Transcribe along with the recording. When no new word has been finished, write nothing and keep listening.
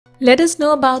Let us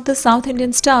know about the South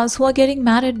Indian stars who are getting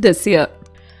married this year.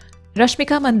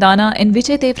 Rashmika, Mandana and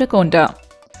Vijay Deverakonda.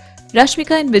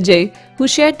 Rashmika and Vijay, who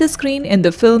shared the screen in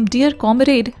the film Dear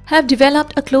Comrade, have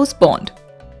developed a close bond.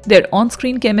 Their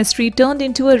on-screen chemistry turned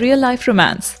into a real-life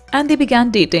romance, and they began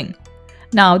dating.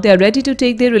 Now they are ready to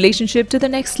take their relationship to the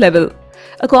next level.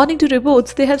 According to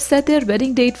reports, they have set their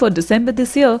wedding date for December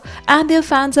this year, and their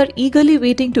fans are eagerly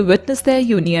waiting to witness their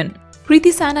union.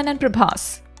 Kriti, Sanon and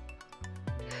Prabhas.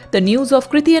 The news of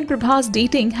Kriti and Prabhas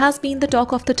dating has been the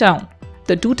talk of the town.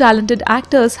 The two talented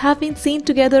actors have been seen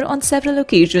together on several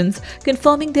occasions,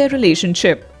 confirming their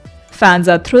relationship. Fans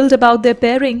are thrilled about their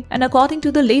pairing, and according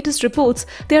to the latest reports,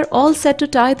 they are all set to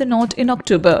tie the knot in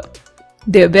October.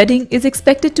 Their wedding is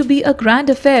expected to be a grand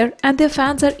affair, and their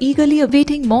fans are eagerly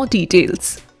awaiting more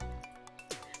details.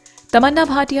 Tamannaah,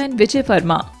 Bhatia and Vijay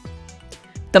Verma.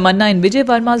 Tamannaah and Vijay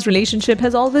Verma's relationship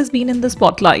has always been in the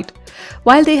spotlight.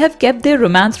 While they have kept their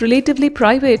romance relatively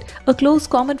private, a close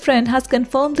common friend has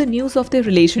confirmed the news of their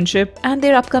relationship and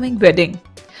their upcoming wedding.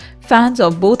 Fans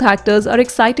of both actors are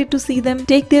excited to see them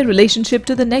take their relationship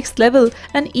to the next level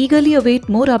and eagerly await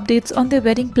more updates on their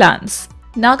wedding plans.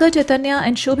 Naga, Chaitanya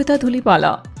and Sobhita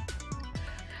Dhulipala.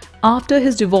 After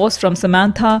his divorce from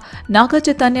Samantha, Naga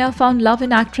Chaitanya found love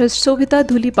in actress Sobhita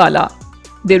Dhulipala.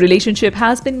 Their relationship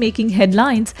has been making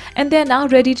headlines, and they are now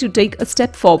ready to take a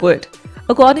step forward.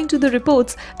 According to the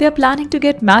reports, they are planning to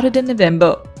get married in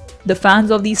November. The fans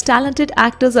of these talented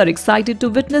actors are excited to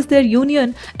witness their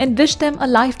union and wish them a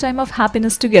lifetime of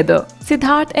happiness together.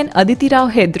 Siddharth and Aditi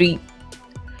Hydari.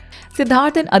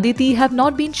 Siddharth and Aditi have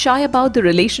not been shy about the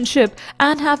relationship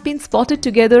and have been spotted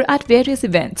together at various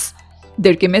events.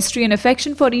 Their chemistry and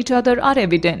affection for each other are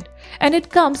evident, and it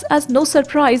comes as no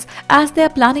surprise as they are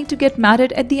planning to get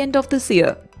married at the end of this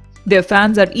year. Their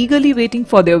fans are eagerly waiting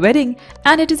for their wedding,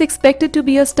 and it is expected to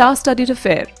be a star-studded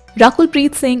affair. Rakul,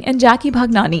 Preet, Singh and Jacky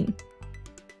Bhagnani.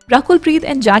 Rakul, Preet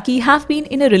and Jacky have been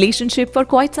in a relationship for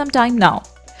quite some time now.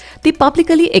 They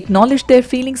publicly acknowledged their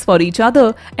feelings for each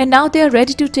other, and now they are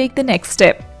ready to take the next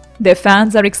step. Their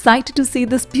fans are excited to see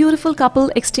this beautiful couple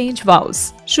exchange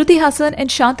vows. Shruti, Hassan and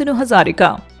Shantanu,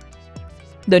 Hazarika.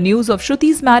 The news of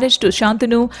Shruti's marriage to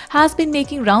Shantanu has been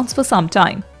making rounds for some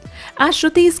time. As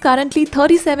Shruti is currently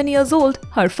 37 years old,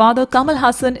 her father Kamal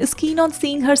Hassan is keen on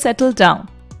seeing her settle down.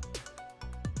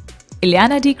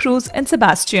 Ileana D. Cruz and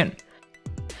Sebastian.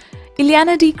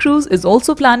 Ileana D. Cruz is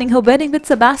also planning her wedding with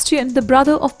Sebastian, the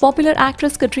brother of popular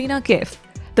actress Katrina Kaif.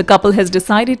 The couple has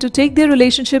decided to take their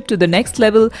relationship to the next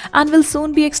level and will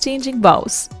soon be exchanging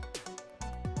vows.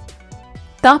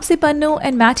 Taapsee, Pannu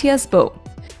and Mathias.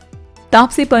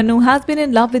 Taapsee Pannu has been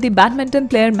in love with the badminton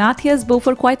player Mathias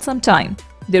for quite some time.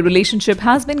 Their relationship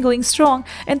has been going strong,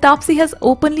 and Taapsee has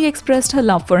openly expressed her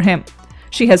love for him.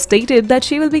 She has stated that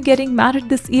she will be getting married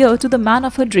this year to the man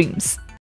of her dreams.